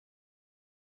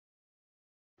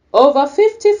Over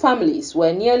 50 families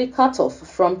were nearly cut off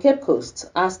from Cape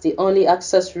Coast as the only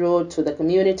access road to the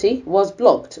community was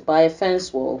blocked by a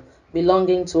fence wall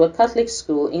belonging to a Catholic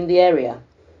school in the area.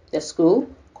 The school,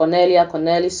 Cornelia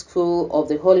Cornelis School of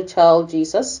the Holy Child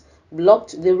Jesus,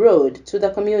 blocked the road to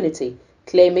the community,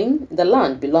 claiming the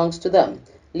land belongs to them,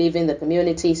 leaving the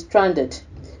community stranded.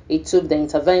 It took the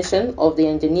intervention of the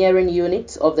engineering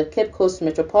unit of the Cape Coast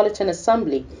Metropolitan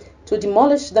Assembly to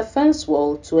demolish the fence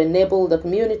wall to enable the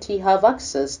community have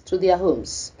access to their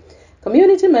homes.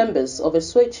 Community members of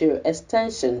Esuekyir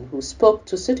Extension who spoke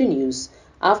to City News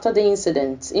after the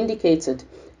incident indicated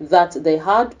that there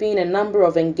had been a number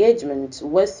of engagements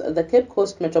with the Cape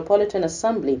Coast Metropolitan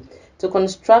Assembly to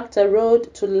construct a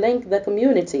road to link the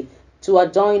community to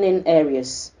adjoining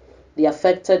areas. The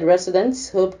affected residents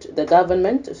hoped the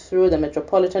government, through the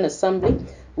Metropolitan Assembly,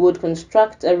 would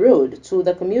construct a road to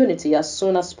the community as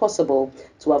soon as possible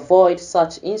to avoid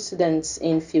such incidents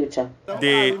in future.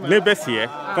 The neighbors here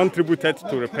contributed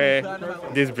to repair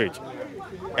this bridge,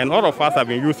 and all of us have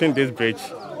been using this bridge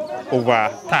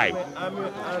over time.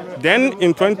 Then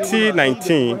in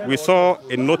 2019, we saw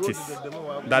a notice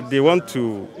that they want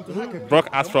to block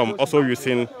us from also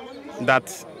using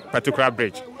that particular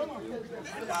bridge.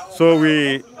 So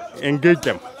we engaged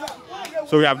them.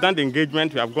 So we have done the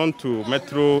engagement. We have gone to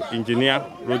Metro Engineer,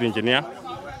 Road Engineer.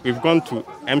 We've gone to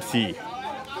MCE.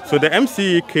 So the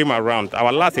MCE came around,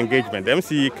 our last engagement, the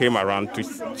MCE came around to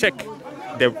check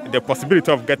the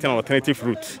possibility of getting an alternative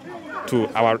route to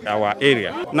our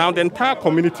area. Now the entire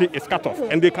community is cut off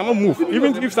and they cannot move.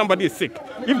 Even if somebody is sick,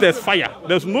 if there's fire,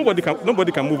 there's nobody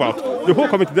can move out. The whole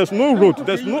community, there's no road,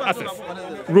 there's no access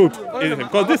road,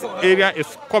 because this area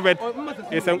is covered,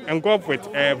 is engulfed with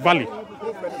a valley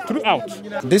throughout.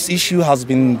 This issue has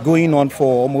been going on for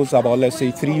almost about, let's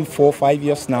say, 3, 4, 5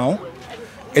 years now.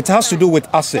 It has to do with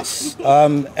access,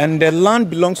 and the land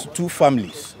belongs to 2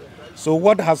 families. So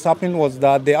what has happened was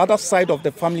that the other side of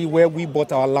the family where we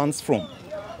bought our lands from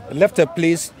left a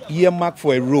place earmarked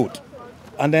for a road.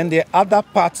 And then the other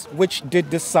part which did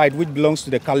this side, which belongs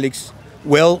to the Catholics,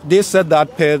 well, they said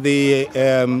that per the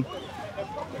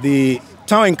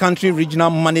town and country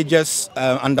regional managers'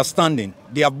 understanding,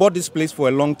 they have bought this place for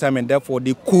a long time and therefore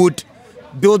they could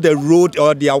build a road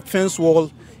or the fence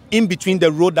wall in between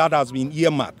the road that has been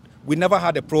earmarked. We never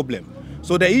had a problem.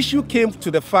 So the issue came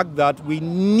to the fact that we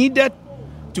needed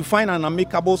to find an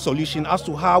amicable solution as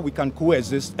to how we can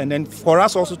coexist and then for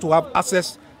us also to have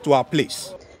access to our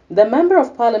place. The Member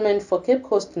of Parliament for Cape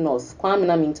Coast North,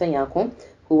 Kwamina Mintanyako,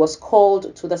 who was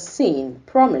called to the scene,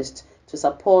 promised to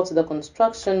support the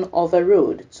construction of a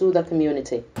road to the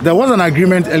community. There was an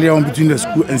agreement earlier on between the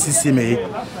school and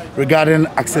CCMA regarding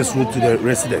access road to the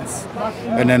residents.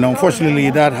 And then unfortunately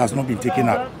that has not been taken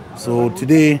up. So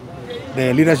today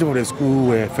the leadership of the school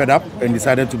were fed up and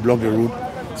decided to block the road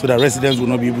so that residents will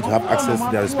not be able to have access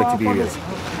to their respective areas.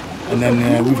 And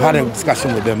then we've had a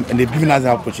discussion with them and they've given us the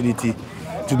opportunity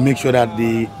to make sure that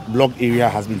the blocked area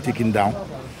has been taken down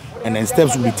and then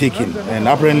steps will be taken. And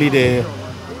apparently the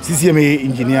CCMA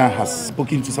engineer has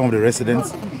spoken to some of the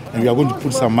residents and we are going to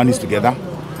put some monies together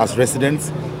as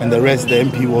residents and the rest the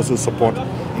MP will also support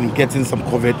in getting some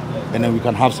covert and then we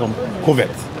can have some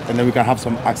covert and then we can have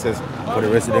some access for the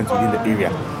residents within the area.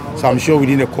 So I'm sure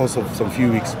within the course of some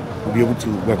few weeks we'll be able to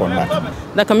work on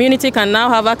that. The community can now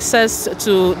have access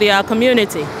to their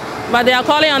community, but they are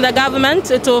calling on the government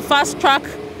to fast track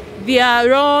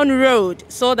their own road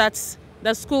so that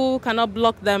the school cannot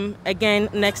block them again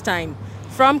next time.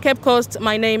 From Cape Coast,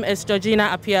 my name is Georgina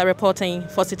Apia reporting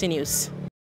for City News.